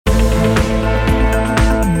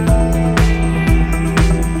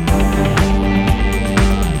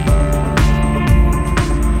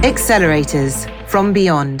Accelerators from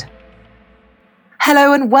Beyond.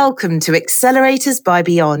 Hello and welcome to Accelerators by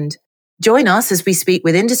Beyond. Join us as we speak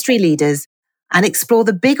with industry leaders and explore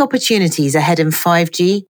the big opportunities ahead in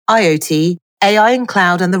 5G, IoT, AI and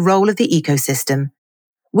cloud, and the role of the ecosystem.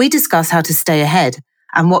 We discuss how to stay ahead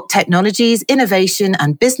and what technologies, innovation,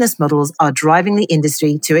 and business models are driving the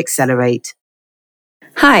industry to accelerate.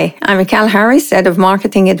 Hi, I'm Mikal Harris, Head of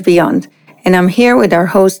Marketing at Beyond, and I'm here with our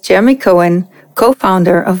host Jeremy Cohen,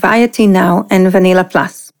 co-founder of IoT Now and Vanilla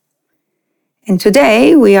Plus. And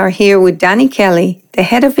today we are here with Danny Kelly, the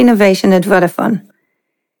Head of Innovation at Vodafone.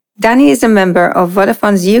 Danny is a member of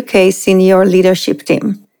Vodafone's UK senior leadership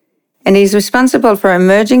team, and he's responsible for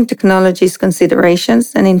emerging technologies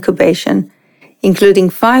considerations and incubation, including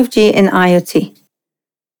 5G and IoT.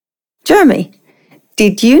 Jeremy,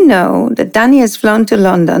 did you know that Danny has flown to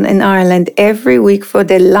London and Ireland every week for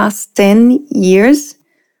the last 10 years?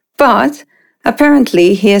 But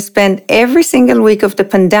apparently he has spent every single week of the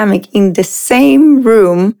pandemic in the same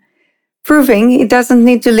room, proving he doesn't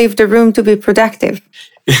need to leave the room to be productive.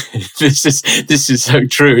 This is so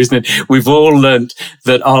true, isn't it? We've all learnt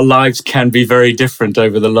that our lives can be very different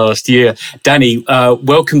over the last year. Danny,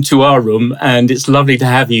 welcome to our room, and it's lovely to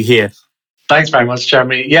have you here. Thanks very much,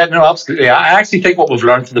 Jeremy. Yeah, no, absolutely. I actually think what we've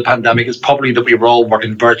learned from the pandemic is probably that we were all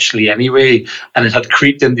working virtually anyway, and it had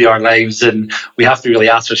creeped into our lives. And we have to really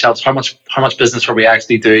ask ourselves how much business are we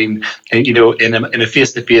actually doing, in a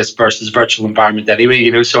face-to-face versus virtual environment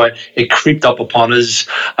anyway. So it creeped up upon us,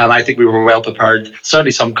 and I think we were well prepared.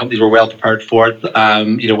 Certainly, some companies were well prepared for it.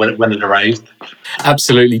 When it arrived.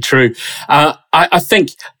 Absolutely true. I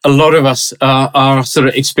think a lot of us are sort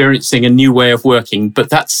of experiencing a new way of working, but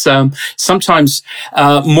that's sometimes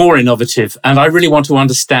more innovative. And I really want to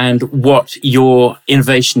understand what your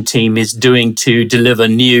innovation team is doing to deliver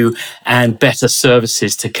new and better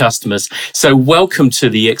services to customers. So welcome to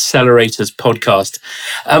the Accelerators podcast.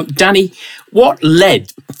 Danny, what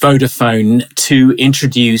led Vodafone to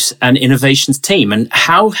introduce an innovations team, and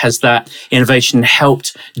how has that innovation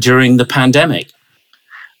helped during the pandemic?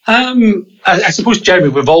 I suppose, Jeremy,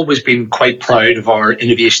 we've always been quite proud of our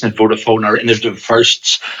innovation at Vodafone, our innovative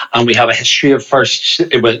firsts, and we have a history of firsts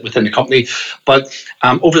within the company. But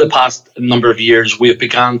over the past number of years, we have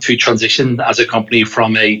begun to transition as a company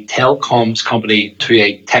from a telecoms company to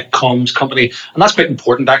a tech comms company. And that's quite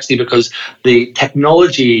important, actually, because the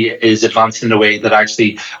technology is advancing in a way that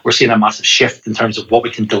actually we're seeing a massive shift in terms of what we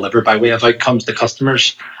can deliver by way of outcomes to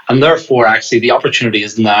customers. And therefore, actually, the opportunity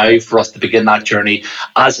is now for us to begin that journey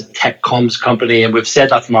as a tech comms company. And we've said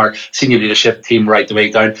that from our senior leadership team right the way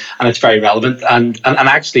down, and it's very relevant. And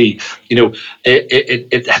actually,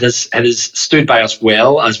 it has stood by us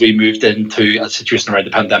well as we moved into a situation around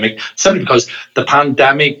the pandemic, simply because the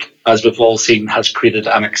pandemic, as we've all seen, has created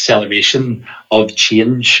an acceleration of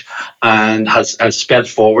change and has sped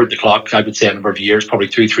forward the clock, I would say, a number of years, probably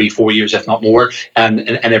 2, 3, 4 years, if not more,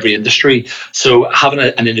 in every industry. So having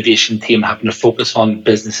an innovation team, having to focus on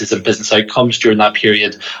businesses and business outcomes during that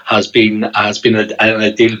period has been an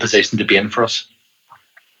ideal position to be in for us.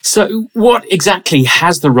 So what exactly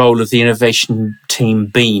has the role of the innovation team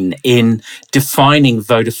been in defining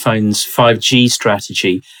Vodafone's 5G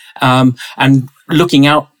strategy? And looking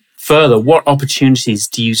out further, what opportunities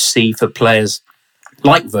do you see for players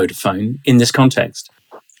like Vodafone in this context?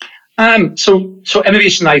 So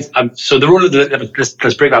innovation, so the role of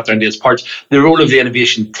let's break that down into its parts. The role of the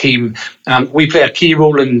innovation team, we play a key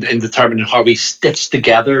role in determining how we stitch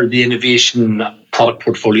together the innovation product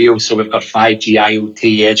portfolio. So we've got 5G,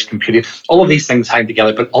 IoT, edge computing, all of these things hang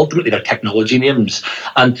together, but ultimately they're technology names.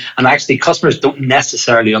 And actually customers don't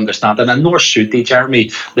necessarily understand that, and nor should they,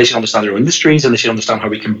 Jeremy. They should understand their industries, and they should understand how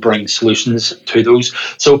we can bring solutions to those.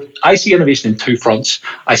 So I see innovation in two fronts.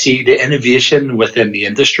 I see the innovation within the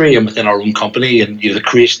industry and within our own company, and the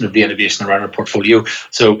creation of the innovation around our portfolio.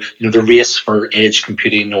 So the race for edge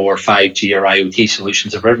computing or 5G or IoT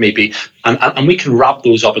solutions, or whatever it may be, and we can wrap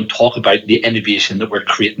those up and talk about the innovation that we're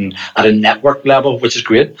creating at a network level, which is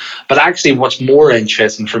great. But actually what's more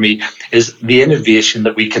interesting for me is the innovation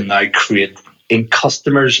that we can now create in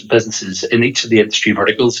customers' businesses in each of the industry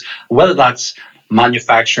verticals, whether that's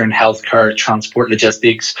manufacturing, healthcare, transport,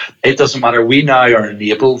 logistics, it doesn't matter. We now are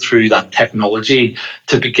enabled through that technology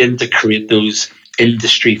to begin to create those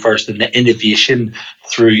industry first and the innovation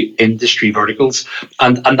through industry verticals,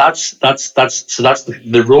 and that's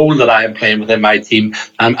the role that I am playing within my team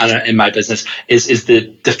and in my business is the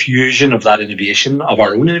diffusion of that innovation, of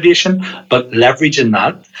our own innovation, but leveraging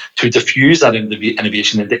that to diffuse that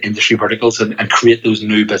innovation into industry verticals and create those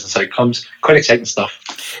new business outcomes. Quite exciting stuff.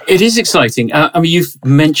 It is exciting. I mean, you've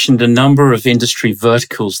mentioned a number of industry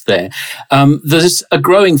verticals there. There's a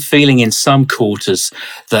growing feeling in some quarters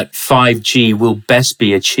that 5G will best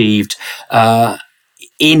be achieved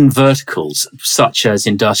in verticals such as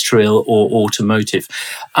industrial or automotive.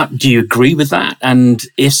 Do you agree with that? And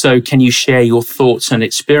if so, can you share your thoughts and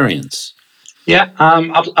experience? Yeah,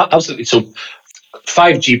 absolutely. So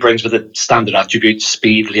 5G brings with it standard attributes,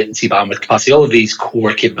 speed, latency, bandwidth, capacity, all of these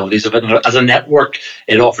core capabilities of it. As a network,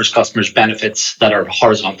 it offers customers benefits that are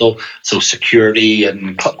horizontal, so security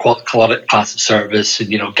and class of service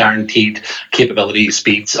and, guaranteed capabilities,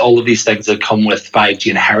 speeds, all of these things that come with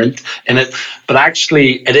 5G inherent in it. But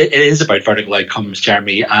actually, it is about vertical outcomes,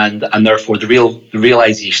 Jeremy, and therefore the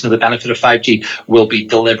realization of the benefit of 5G will be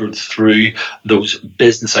delivered through those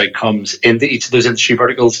business outcomes into each of those industry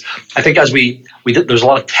verticals. I think as there's a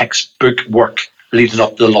lot of textbook work leading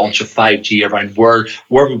up to the launch of 5G around where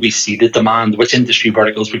would we see the demand, which industry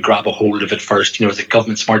verticals would grab a hold of it first, is it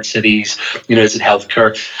government smart cities, is it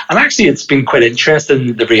healthcare? And actually it's been quite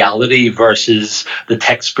interesting, the reality versus the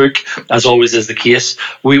textbook, as always is the case.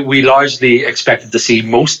 We largely expected to see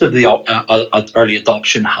most of the early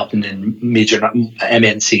adoption happen in major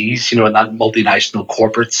MNCs, in that multinational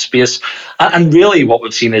corporate space. And really what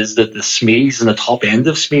we've seen is that the SMEs and the top end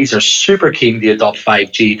of SMEs are super keen to adopt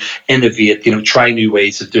 5G, innovate, try new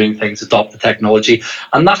ways of doing things, adopt the technology.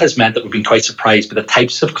 And that has meant that we've been quite surprised by the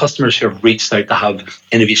types of customers who have reached out to have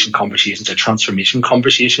innovation conversations or transformation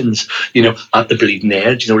conversations, at the bleeding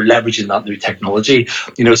edge, leveraging that new technology.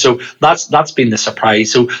 So that's been the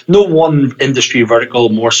surprise. So no one industry vertical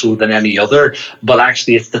more so than any other, but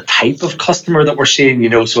actually it's the type of customer that we're seeing,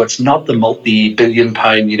 so it's not the multi-billion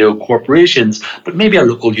pound, corporations, but maybe a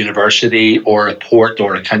local university or a port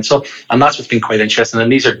or a council. And that's what's been quite interesting.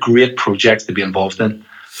 And these are great projects to be involved in.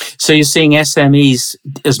 So you're seeing SMEs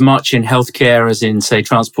as much in healthcare as in, say,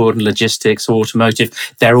 transport and logistics, automotive.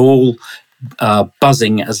 They're all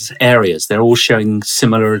buzzing as areas. They're all showing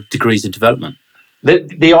similar degrees of development.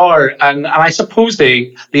 They are, and I suppose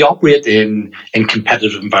they operate in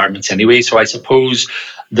competitive environments anyway. So I suppose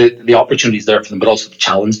the opportunity is there for them, but also the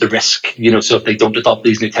challenge, the risk. So if they don't adopt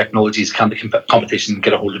these new technologies, can the competition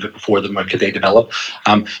get a hold of it before them, or could they develop?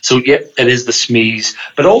 So yeah, it is the SMEs,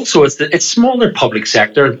 but also it's smaller public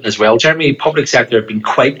sector as well. Jeremy, public sector have been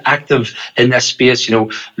quite active in this space.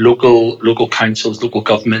 Local councils, local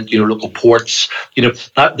government, local ports.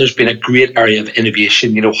 That there's been a great area of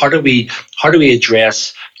innovation. How do we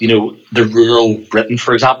address the rural Britain,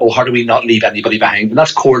 for example? How do we not leave anybody behind? And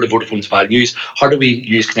that's core to Vodafone's values. How do we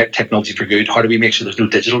use technology for good? How do we make sure there's no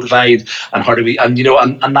digital divide? And how do we, and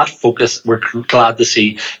that focus, we're glad to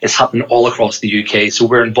see is happening all across the UK. So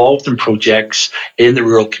we're involved in projects in the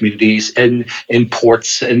rural communities, in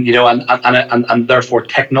ports, and therefore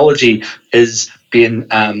technology is being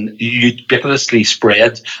ubiquitously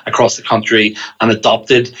spread across the country and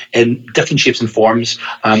adopted in different shapes and forms.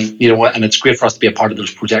 And it's great for us to be a part of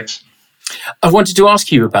those projects. I wanted to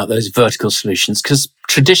ask you about those vertical solutions, because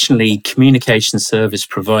traditionally communication service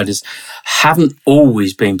providers haven't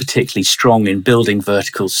always been particularly strong in building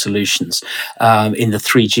vertical solutions in the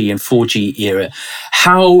 3G and 4G era.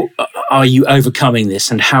 How are you overcoming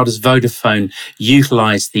this, and how does Vodafone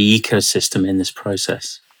utilize the ecosystem in this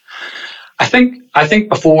process? I think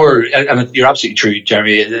before, and you're absolutely true,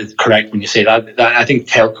 Jeremy, it's correct when you say that. I think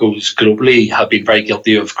telcos globally have been very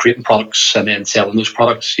guilty of creating products and then selling those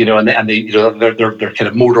products, and their kind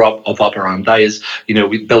of motor of operandi is,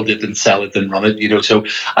 we build it and sell it and run it, so,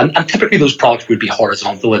 and typically those products would be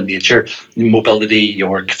horizontal in nature, mobility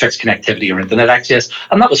or fixed connectivity or internet access,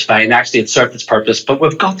 and that was fine. Actually, it served its purpose, but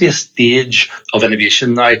we've got this stage of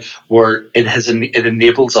innovation now where it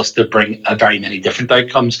enables us to bring very many different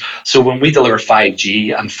outcomes. So when we deliver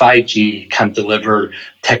 5G, and 5G can deliver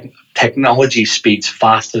technology speeds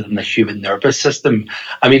faster than the human nervous system.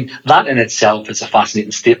 I mean, that in itself is a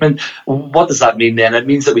fascinating statement. What does that mean then? It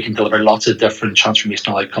means that we can deliver lots of different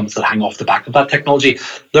transformational outcomes that hang off the back of that technology.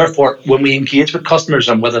 Therefore, when we engage with customers,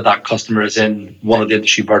 and whether that customer is in one of the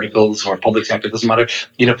industry verticals or public sector, it doesn't matter,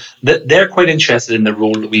 they're quite interested in the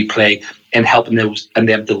role that we play in helping those and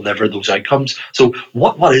them deliver those outcomes. So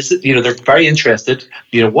what is it? They're very interested.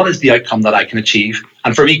 What is the outcome that I can achieve?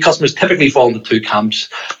 And for me, customers typically fall into two camps.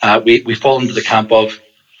 We fall into the camp of,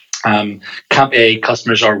 Camp A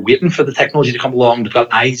customers are waiting for the technology to come along. They've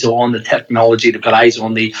got eyes on the technology. They've got eyes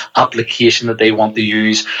on the application that they want to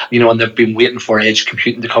use, and they've been waiting for edge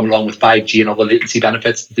computing to come along with 5G and all the latency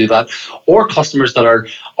benefits to do that. Or customers that are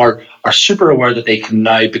super aware that they can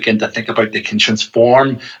now begin to think about they can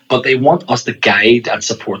transform, but they want us to guide and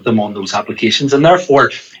support them on those applications. And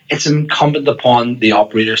therefore, it's incumbent upon the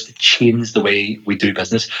operators to change the way we do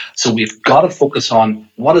business. So we've got to focus on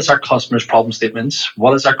what is our customers' problem statements,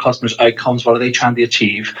 what is our customers' outcomes, what are they trying to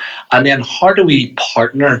achieve, and then how do we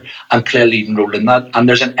partner and play a leading role in that. And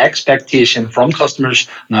there's an expectation from customers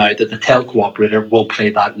now that the telco operator will play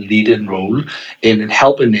that leading role in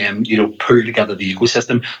helping them, pull together the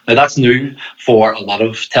ecosystem. Now that's new for a lot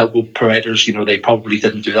of telco providers. They probably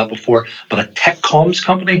didn't do that before, but a tech comms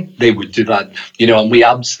company, they would do that. And we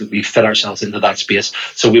absolutely fit ourselves into that space.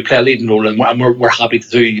 So we play a leading role, and we're happy to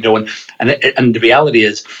do. And the reality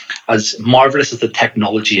is, as marvelous as the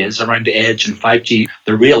technology is around the edge and 5G,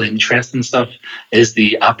 the real interesting stuff is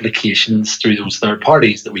the applications through those third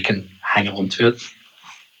parties that we can hang on to it.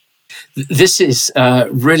 This is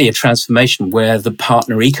really a transformation where the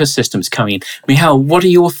partner ecosystem is coming in. Michal, what are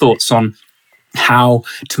your thoughts on how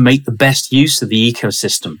to make the best use of the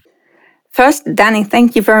ecosystem? First, Danny,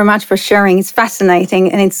 thank you very much for sharing. It's fascinating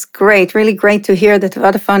and it's great, really great to hear that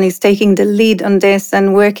Vodafone is taking the lead on this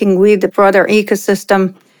and working with the broader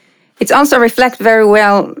ecosystem. It also reflects very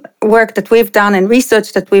well work that we've done and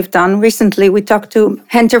research that we've done. Recently, we talked to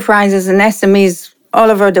enterprises and SMEs all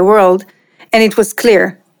over the world, and it was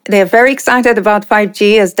clear. They're very excited about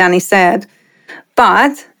 5G, as Danny said,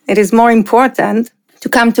 but it is more important to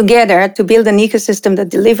come together to build an ecosystem that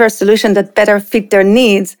delivers solutions that better fit their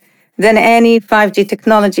needs than any 5G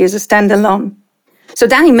technology as a standalone. So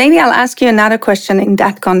Danny, maybe I'll ask you another question in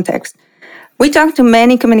that context. We talk to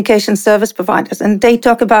many communication service providers and they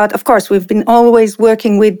talk about, of course, we've been always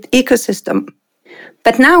working with ecosystem,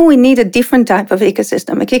 but now we need a different type of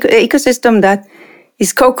ecosystem, an ecosystem that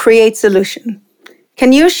is co-create solution.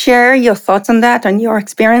 Can you share your thoughts on that and your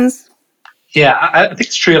experience? Yeah, I think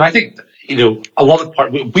it's true. And I think, a lot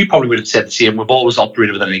of we probably would have said the same. We've always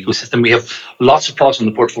operated within an ecosystem. We have lots of products in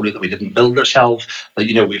the portfolio that we didn't build ourselves,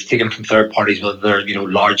 that, we've taken from third parties, whether they're,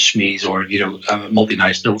 large SMEs or,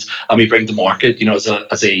 multinationals, and we bring to market,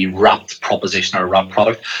 as a wrapped proposition or a wrapped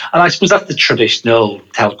product. And I suppose that's the traditional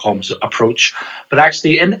telecoms approach. But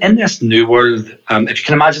actually, in this new world, if you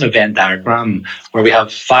can imagine a Venn diagram where we have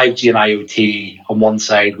 5G and IoT on one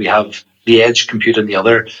side, we have the edge compute on the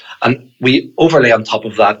other, and we overlay on top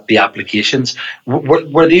of that the applications.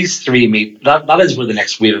 Where these three meet, that is where the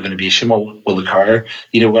next wave of innovation will occur.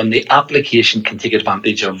 When the application can take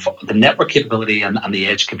advantage of the network capability and the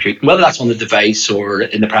edge compute, whether that's on the device or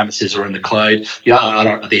in the premises or in the cloud,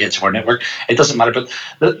 at the edge of our network, it doesn't matter.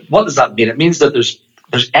 But what does that mean? It means that there's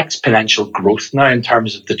exponential growth now in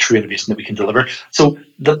terms of the true innovation that we can deliver. So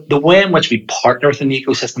the way in which we partner with an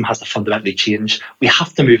ecosystem has to fundamentally change. We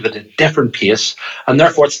have to move at a different pace. And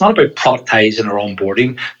therefore, it's not about productizing or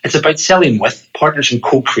onboarding. It's about selling with partners and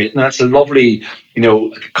co-creating. And that's a lovely,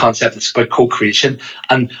 concept. It's about co-creation.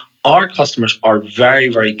 And our customers are very,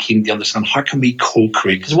 very keen to understand how can we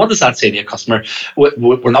co-create. Because what does that say to a customer?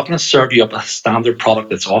 We're not going to serve you up a standard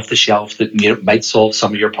product that's off the shelf that might solve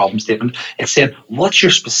some of your problem statement. It's saying, what's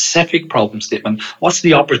your specific problem statement? What's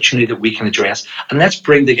the opportunity that we can address? And let's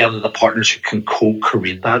bring together the partners who can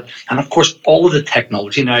co-create that. And of course, all of the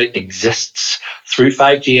technology now exists through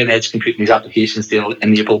 5G and edge computing, these applications to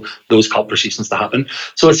enable those conversations to happen.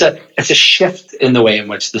 So it's a shift in the way in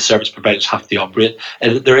which the service providers have to operate.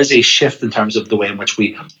 And there is a shift in terms of the way in which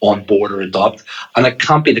we onboard or adopt. And it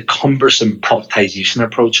can't be the cumbersome productization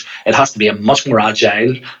approach. It has to be a much more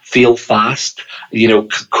agile, feel fast, a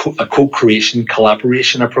co-creation,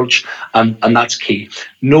 collaboration approach. And that's key.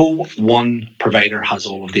 No one provider has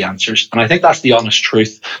all of the answers. And I think that's the honest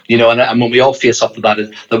truth, and when we all face up to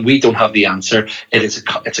that we don't have the answer.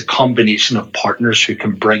 It's a combination of partners who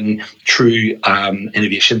can bring true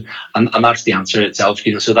innovation. And that's the answer itself,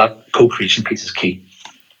 so that co-creation piece is key.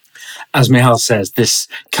 As Michal says, this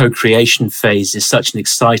co-creation phase is such an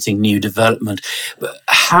exciting new development. But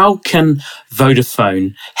how can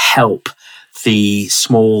Vodafone help the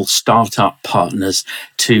small startup partners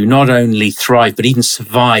to not only thrive, but even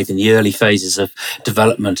survive in the early phases of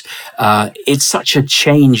development? It's such a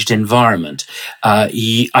changed environment.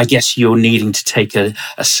 I guess you're needing to take a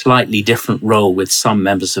slightly different role with some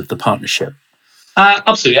members of the partnership.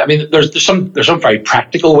 Absolutely. I mean, there's some very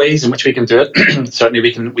practical ways in which we can do it. Certainly,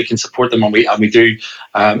 we can support them, and we do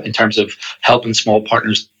in terms of helping small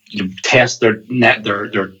partners test their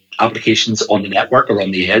applications on the network or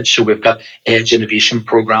on the edge. So we've got edge innovation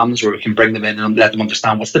programs where we can bring them in and let them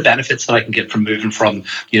understand what's the benefits that I can get from moving from,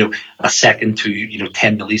 a second to,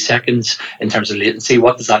 10 milliseconds in terms of latency.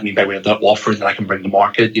 What does that mean by way of that offering that I can bring to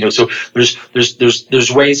market? So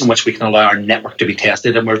there's ways in which we can allow our network to be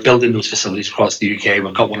tested, and we're building those facilities across the UK.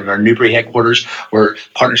 We've got one of our Newbury headquarters where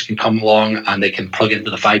partners can come along and they can plug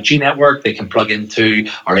into the 5G network, they can plug into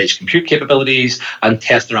our edge compute capabilities and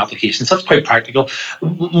test their applications. That's quite practical.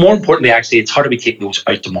 More importantly, actually, it's how do we take those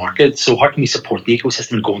out to market? So how can we support the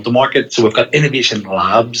ecosystem going to market? So we've got innovation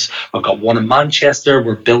labs. We've got one in Manchester.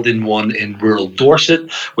 We're building one in rural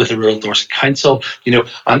Dorset with the Rural Dorset Council.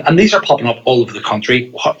 And these are popping up all over the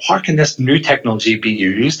country. How can this new technology be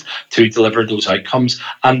used to deliver those outcomes?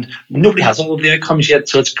 And nobody has all of the outcomes yet,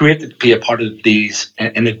 so it's great to be a part of these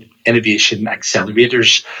innovation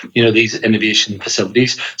accelerators, these innovation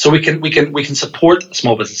facilities. So we can support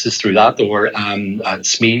small businesses through that, or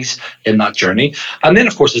SMEs in that journey. And then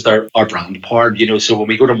of course is our brand part, so when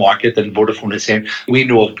we go to market, and Vodafone is saying we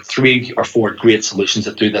know of 3 or 4 great solutions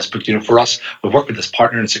that do this, but for us, we work with this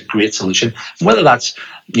partner and it's a great solution. Whether that's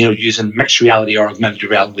using mixed reality or augmented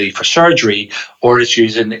reality for surgery, or it's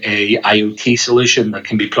using a IoT solution that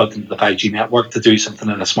can be plugged into the 5G network to do something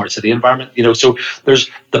in a smart city environment. So there's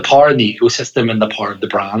the power in the ecosystem and the power of the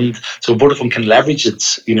brand. So Vodafone can leverage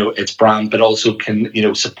its brand, but also can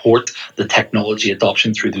support the technology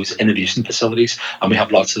adoption through those innovation facilities. And we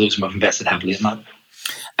have lots of those, and we've invested heavily in that.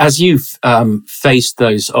 As you've faced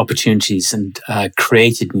those opportunities and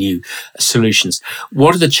created new solutions,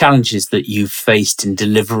 what are the challenges that you've faced in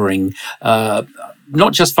delivering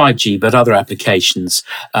not just 5G, but other applications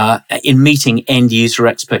in meeting end user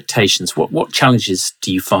expectations? What challenges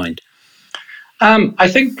do you find? I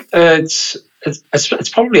think it's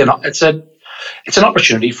probably it's an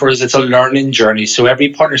opportunity for us. It's a learning journey. So every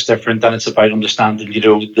partner is different, and it's about understanding,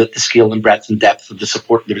 the scale and breadth and depth of the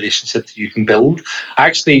support and the relationship that you can build.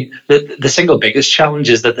 Actually, the single biggest challenge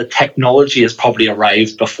is that the technology has probably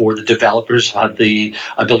arrived before the developers had the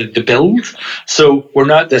ability to build. So we're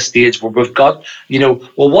now at this stage where we've got,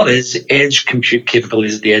 what is edge compute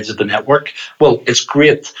capabilities at the edge of the network? Well, it's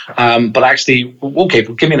great, but actually, okay,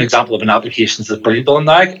 give me an example of an application that's brilliant. Well,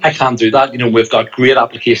 now I can't do that. We've got great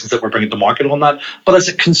applications that we're bringing to market on that. But as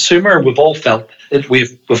a consumer, we've all felt that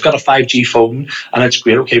we've got a 5G phone and it's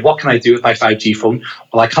great. Okay, what can I do with my 5G phone?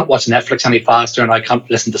 Well, I can't watch Netflix any faster and I can't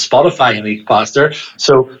listen to Spotify any faster.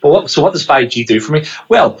 So what does 5G do for me?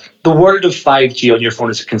 Well, the world of 5G on your phone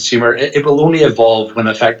as a consumer, it will only evolve when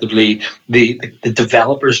effectively the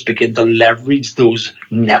developers begin to leverage those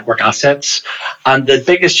network assets. And the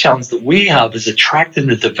biggest challenge that we have is attracting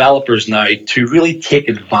the developers now to really take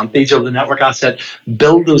advantage of the network asset,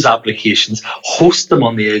 build those applications, host them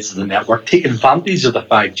on the edge of the network, take advantage of the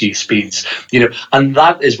 5G speeds, and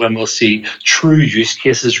that is when we'll see true use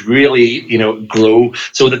cases really, grow.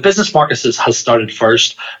 So the business market has started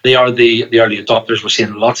first. They are the early adopters. We're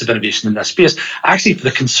seeing lots of innovation in this space. Actually, for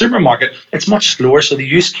the consumer market, it's much slower, so the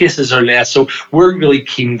use cases are less. So we're really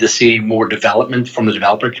keen to see more development from the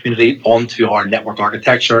developer community onto our network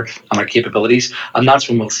architecture and our capabilities, and that's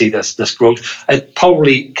when we'll see this growth. It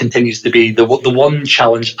probably continues to be the one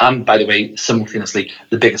challenge, and by the way, simultaneously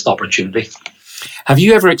the biggest opportunity. Have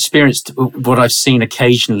you ever experienced what I've seen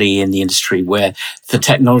occasionally in the industry where the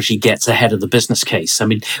technology gets ahead of the business case? I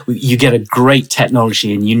mean, you get a great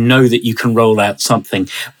technology and you know that you can roll out something,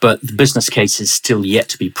 but the business case is still yet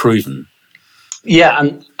to be proven. Yeah,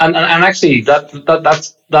 and actually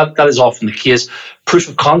that is often the case. Proof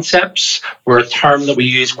of concepts were a term that we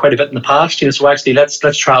used quite a bit in the past. So actually, let's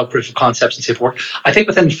trial proof of concepts and see if it works. I think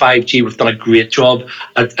within 5G, we've done a great job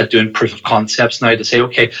at doing proof of concepts now to say,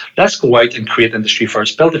 okay, let's go out and create industry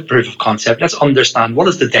first, build a proof of concept. Let's understand what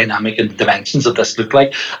is the dynamic and the dimensions of this look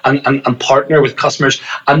like, and partner with customers,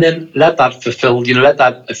 and then let that fulfill, let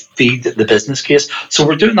that feed the business case. So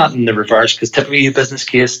we're doing that in the reverse, because typically a business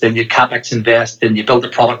case, then you CapEx invest, then you build a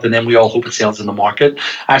product, and then we all hope it sells in the market.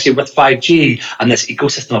 Actually, with 5G and this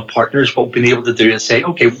ecosystem of partners, what we've been able to do is say,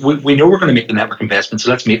 okay, we know we're going to make the network investment,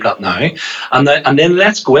 so let's make that now, and then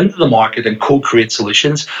let's go into the market and co-create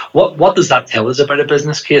solutions. What does that tell us about a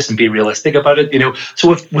business case, and be realistic about it?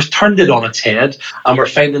 So we've turned it on its head, and we're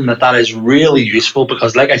finding that is really useful,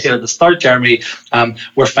 because like I said at the start, Jeremy,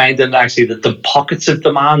 we're finding actually that the pockets of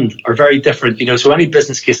demand are very different. So any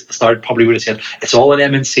business case at the start probably would have said it's all in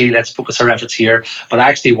M&C, let's focus our efforts here. But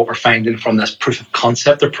actually what we're finding from this proof of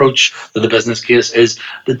concept approach to the business case is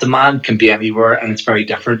the demand can be anywhere, and it's very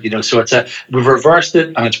different. So we've reversed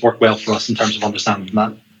it, and it's worked well for us in terms of understanding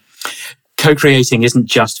that. co-creating isn't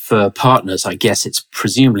just for partners. I guess it's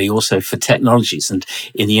presumably also for technologies. And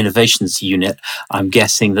in the innovations unit, I'm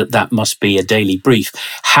guessing that must be a daily brief.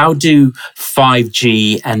 How do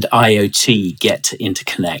 5G and IoT get to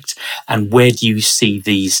interconnect? And where do you see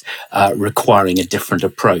these requiring a different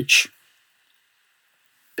approach?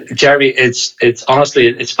 Jeremy, it's honestly,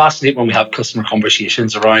 it's fascinating when we have customer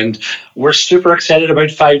conversations around, we're super excited about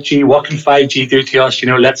 5G. What can 5G do to us?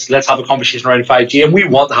 Let's have a conversation around 5G. And we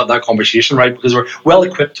want to have that conversation, right? Because we're well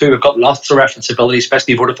equipped to, we've got lots of referenceability,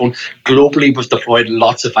 especially Vodafone. Globally, we've deployed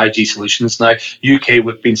lots of 5G solutions now. UK,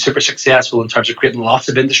 we've been super successful in terms of creating lots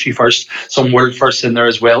of industry firsts, some world firsts in there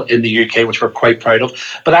as well in the UK, which we're quite proud of.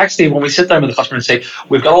 But actually, when we sit down with the customer and say,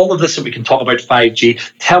 we've got all of this that we can talk about 5G,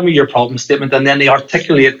 tell me your problem statement, and then they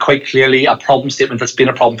articulate quite clearly a problem statement that's been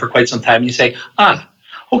a problem for quite some time. And you say,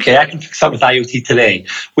 okay, I can fix that with IoT today.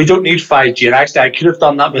 We don't need 5G. And actually, I could have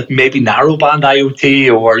done that with maybe narrowband IoT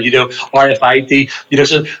or, RFID.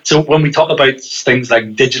 So when we talk about things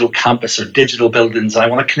like digital campus or digital buildings, and I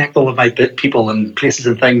want to connect all of my people and places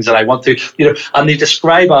and things, and I want to, and they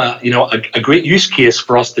describe a great use case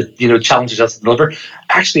for us to, challenges us to deliver.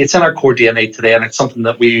 Actually, it's in our core DNA today, and it's something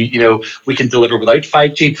that we can deliver without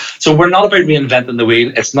 5G. So we're not about reinventing the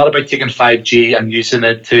wheel. It's not about taking 5G and using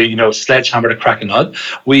it to, sledgehammer to crack a nut.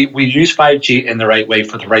 We use 5G in the right way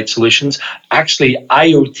for the right solutions. Actually,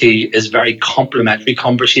 IoT is very complementary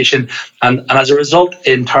conversation. And as a result,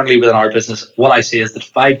 internally within our business, what I say is that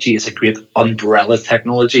 5G is a great umbrella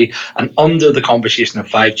technology. And under the conversation of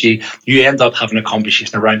 5G, you end up having a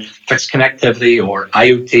conversation around fixed connectivity or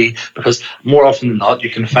IoT, because more often than not,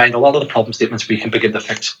 you can find a lot of the problem statements we can begin to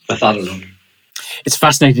fix with that alone. It's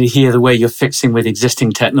fascinating to hear the way you're fixing with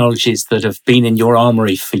existing technologies that have been in your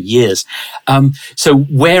armory for years. So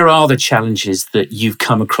where are the challenges that you've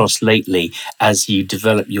come across lately as you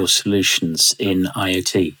develop your solutions in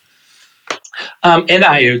IoT? In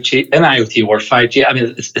IoT or 5G, I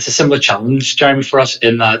mean, it's a similar challenge, Jeremy, for us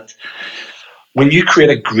in that when you create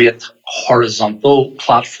a great horizontal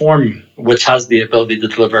platform, which has the ability to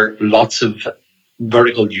deliver lots of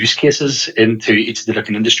vertical use cases into each of the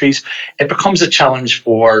different industries, it becomes a challenge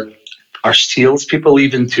for our salespeople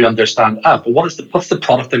even to understand, but what's the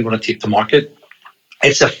product I'm going to take to market? We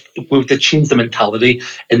have to change the mentality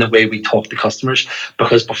in the way we talk to customers,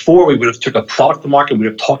 because before we would have took a product to market, we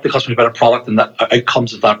would have talked to customers about a product and the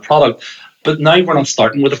outcomes of that product. But now we're not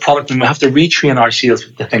starting with a product, and we have to retrain our sales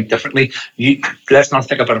to think differently. Let's not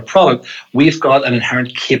think about a product. We've got an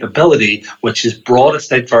inherent capability which is broad, it's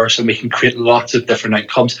diverse, and we can create lots of different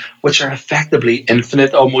outcomes, which are effectively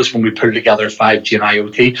infinite almost when we put together 5G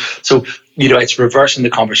and IoT. So, it's reversing the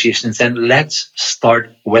conversation and saying, let's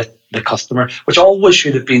start with the customer, which always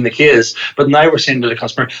should have been the case. But now we're saying to the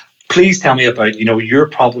customer, please tell me about, your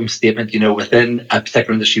problem statement, within a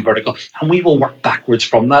particular industry vertical, and we will work backwards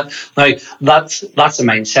from that. Now, that's a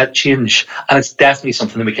mindset change, and it's definitely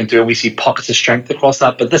something that we can do, and we see pockets of strength across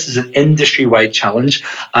that. But this is an industry-wide challenge,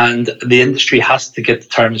 and the industry has to get to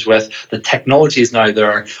terms with the technology is now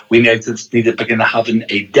there. We need to begin having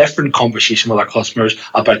a different conversation with our customers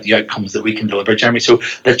about the outcomes that we can deliver, Jeremy. So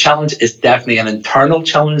the challenge is definitely an internal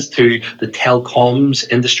challenge to the telecoms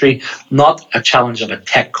industry, not a challenge of a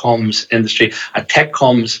tech comms industry. A tech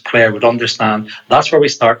comms player would understand that's where we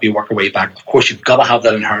start, we work our way back. Of course, you've got to have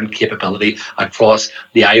that inherent capability across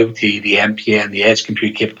the IoT, the MPN, the edge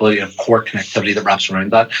compute capability, and core connectivity that wraps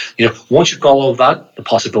around that. Once you've got all of that, the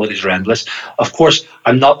possibilities are endless. Of course,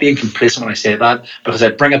 I'm not being complacent when I say that, because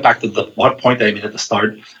I bring it back to the point I made at the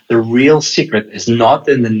start. The real secret is not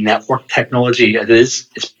in the network technology.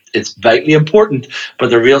 It's vitally important, but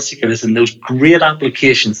the real secret is in those great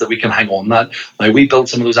applications that we can hang on that. Now, we build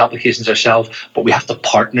some of those applications ourselves, but we have to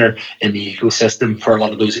partner in the ecosystem for a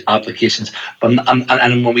lot of those applications.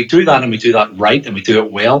 And when we do that, and we do that right, and we do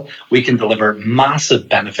it well, we can deliver massive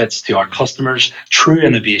benefits to our customers, true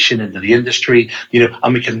innovation into the industry,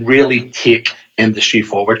 and we can really take industry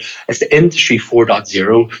forward. It's the industry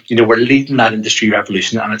 4.0. We're leading that industry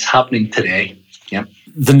revolution, and it's happening today. Yeah.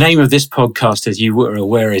 The name of this podcast, as you were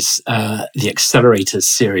aware, is the Accelerators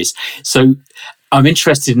series. So I'm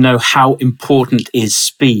interested to know how important is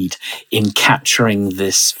speed in capturing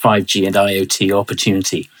this 5G and IoT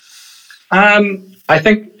opportunity? I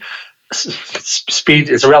think speed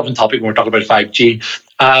is a relevant topic when we're talking about 5G.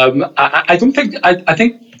 I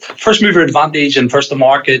think first mover advantage and first to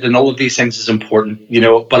market and all of these things is important,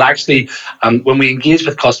 but actually when we engage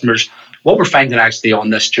with customers, what we're finding actually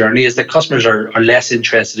on this journey is that customers are less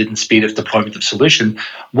interested in speed of deployment of solution.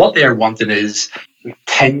 What they're wanting is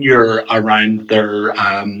tenure around their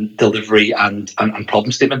delivery and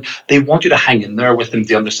problem statement. They want you to hang in there with them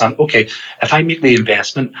to understand, okay, if I make the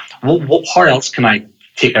investment, how else can I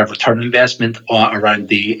take a return on investment around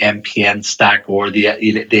the MPN stack or the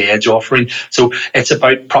edge offering? So it's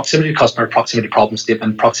about proximity to customer, proximity to problem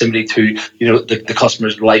statement, proximity to the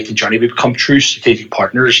customer's life and journey. We become true strategic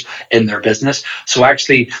partners in their business. So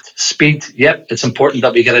actually, speed, yep, it's important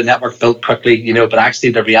that we get a network built quickly, but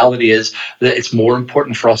actually the reality is that it's more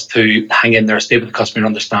important for us to hang in there, stay with the customer, and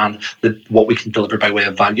understand that what we can deliver by way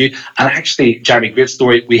of value. And actually, Jeremy, great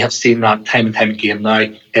story. We have seen that time and time again now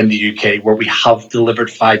in the UK, where we have delivered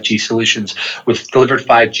 5G solutions. We've delivered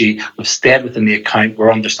 5G, we've stayed within the account,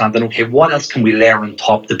 we're understanding, okay, what else can we layer on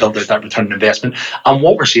top to build out that return on investment? And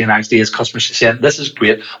what we're seeing actually is customers saying, this is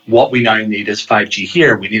great, what we now need is 5G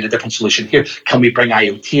here, we need a different solution here, can we bring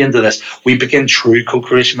IoT into this? We begin true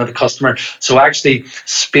co-creation with the customer. So actually,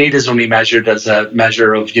 speed is only measured as a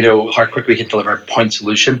measure of, how quick we can deliver a point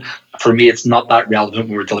solution. For me, it's not that relevant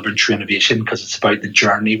when we're delivering true innovation, because it's about the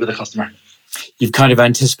journey with the customer. You've kind of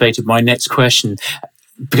anticipated my next question,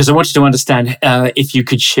 because I wanted to understand if you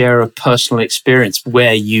could share a personal experience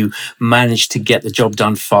where you managed to get the job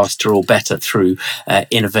done faster or better through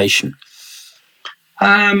innovation.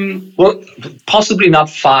 Well, possibly not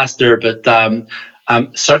faster, but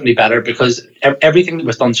certainly better, because everything that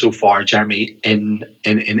was done so far, Jeremy, in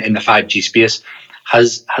the 5G space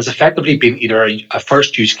has effectively been either a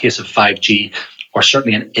first use case of 5G or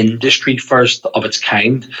certainly an industry first of its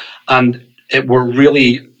kind. And we're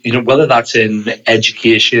really, whether that's in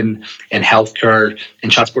education, in healthcare, in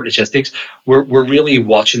transport logistics, we're really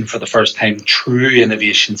watching for the first time true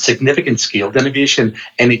innovation, significant scaled innovation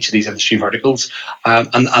in each of these industry verticals.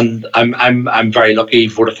 And I'm very lucky.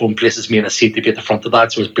 Vodafone places me in a seat to be at the front of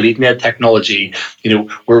that. So it's bleeding edge technology.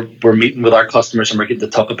 We're meeting with our customers and we're getting to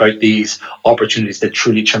talk about these opportunities that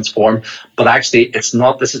truly transform. But actually, this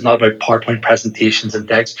is not about PowerPoint presentations and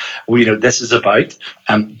decks. This is about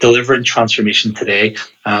delivering transformation today.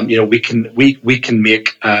 We can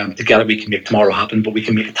make together. We can make tomorrow happen, but we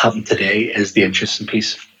can make it happen today. Is the interesting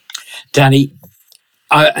piece. Danny,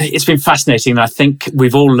 it's been fascinating. I think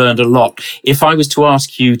we've all learned a lot. If I was to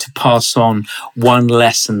ask you to pass on one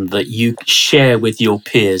lesson that you share with your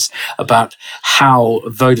peers about how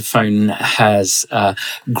Vodafone has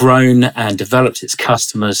grown and developed its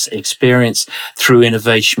customers' experience through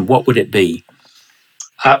innovation, what would it be?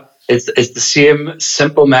 It's the same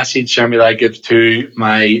simple message, Jeremy, that I give to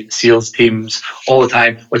my sales teams all the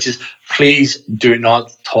time, which is, please do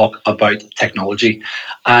not talk about technology.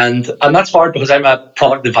 And that's hard because I'm a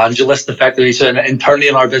product evangelist, effectively. So internally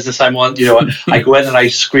in our business, I go in and I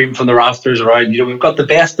scream from the rafters around, we've got the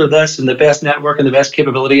best of this and the best network and the best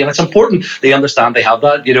capability. And it's important they understand they have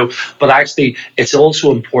that, but actually it's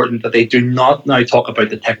also important that they do not now talk about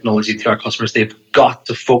the technology to our customers. They've got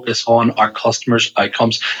to focus on our customers'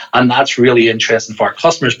 outcomes. And that's really interesting for our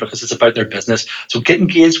customers because it's about their business. So get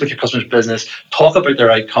engaged with your customer's business, talk about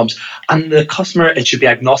their outcomes. And the customer, it should be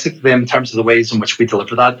agnostic to them in terms of the ways in which we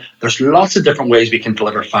deliver that. There's lots of different ways we can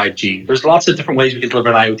deliver 5G. There's lots of different ways we can deliver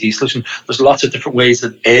an IoT solution. There's lots of different ways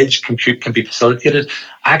that edge compute can be facilitated.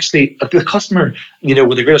 Actually, the customer, with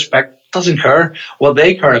the greatest respect, doesn't care. What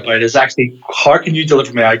they care about is actually, how can you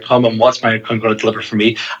deliver my outcome and what's my outcome going to deliver for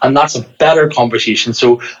me? And that's a better conversation.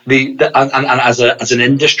 So as an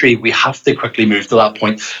industry, we have to quickly move to that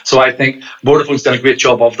point. So I think Vodafone's done a great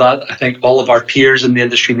job of that. I think all of our peers in the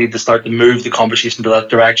industry need to start to move the conversation to that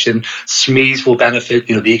direction. SMEs will benefit,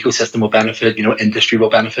 the ecosystem will benefit, industry will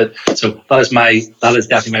benefit. So that is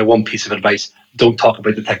definitely my one piece of advice. Don't talk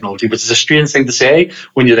about the technology, which is a strange thing to say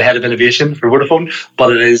when you're the head of innovation for Vodafone, but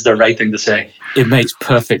it is the right thing to say. It makes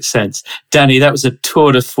perfect sense. Danny, that was a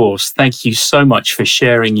tour de force. Thank you so much for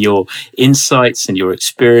sharing your insights and your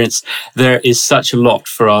experience. There is such a lot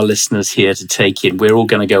for our listeners here to take in. We're all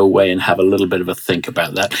going to go away and have a little bit of a think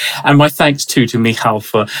about that. And my thanks too to Michal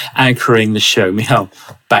for anchoring the show. Michal,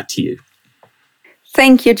 back to you.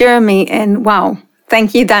 Thank you, Jeremy. And wow,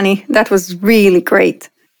 thank you, Danny. That was really great.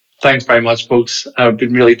 Thanks very much, folks. I've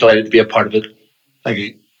been really delighted to be a part of it. Thank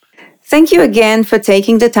you. Thank you again for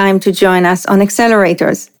taking the time to join us on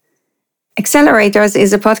Accelerators. Accelerators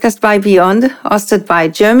is a podcast by Beyond, hosted by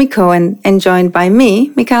Jeremy Cohen and joined by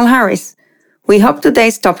me, Michal Harris. We hope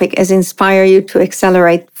today's topic has inspired you to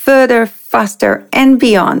accelerate further, faster, and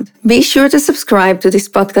beyond. Be sure to subscribe to this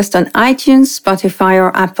podcast on iTunes, Spotify,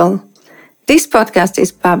 or Apple. This podcast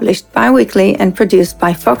is published bi-weekly and produced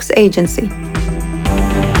by Fox Agency.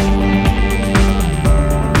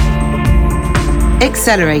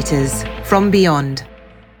 Accelerators from Beyond.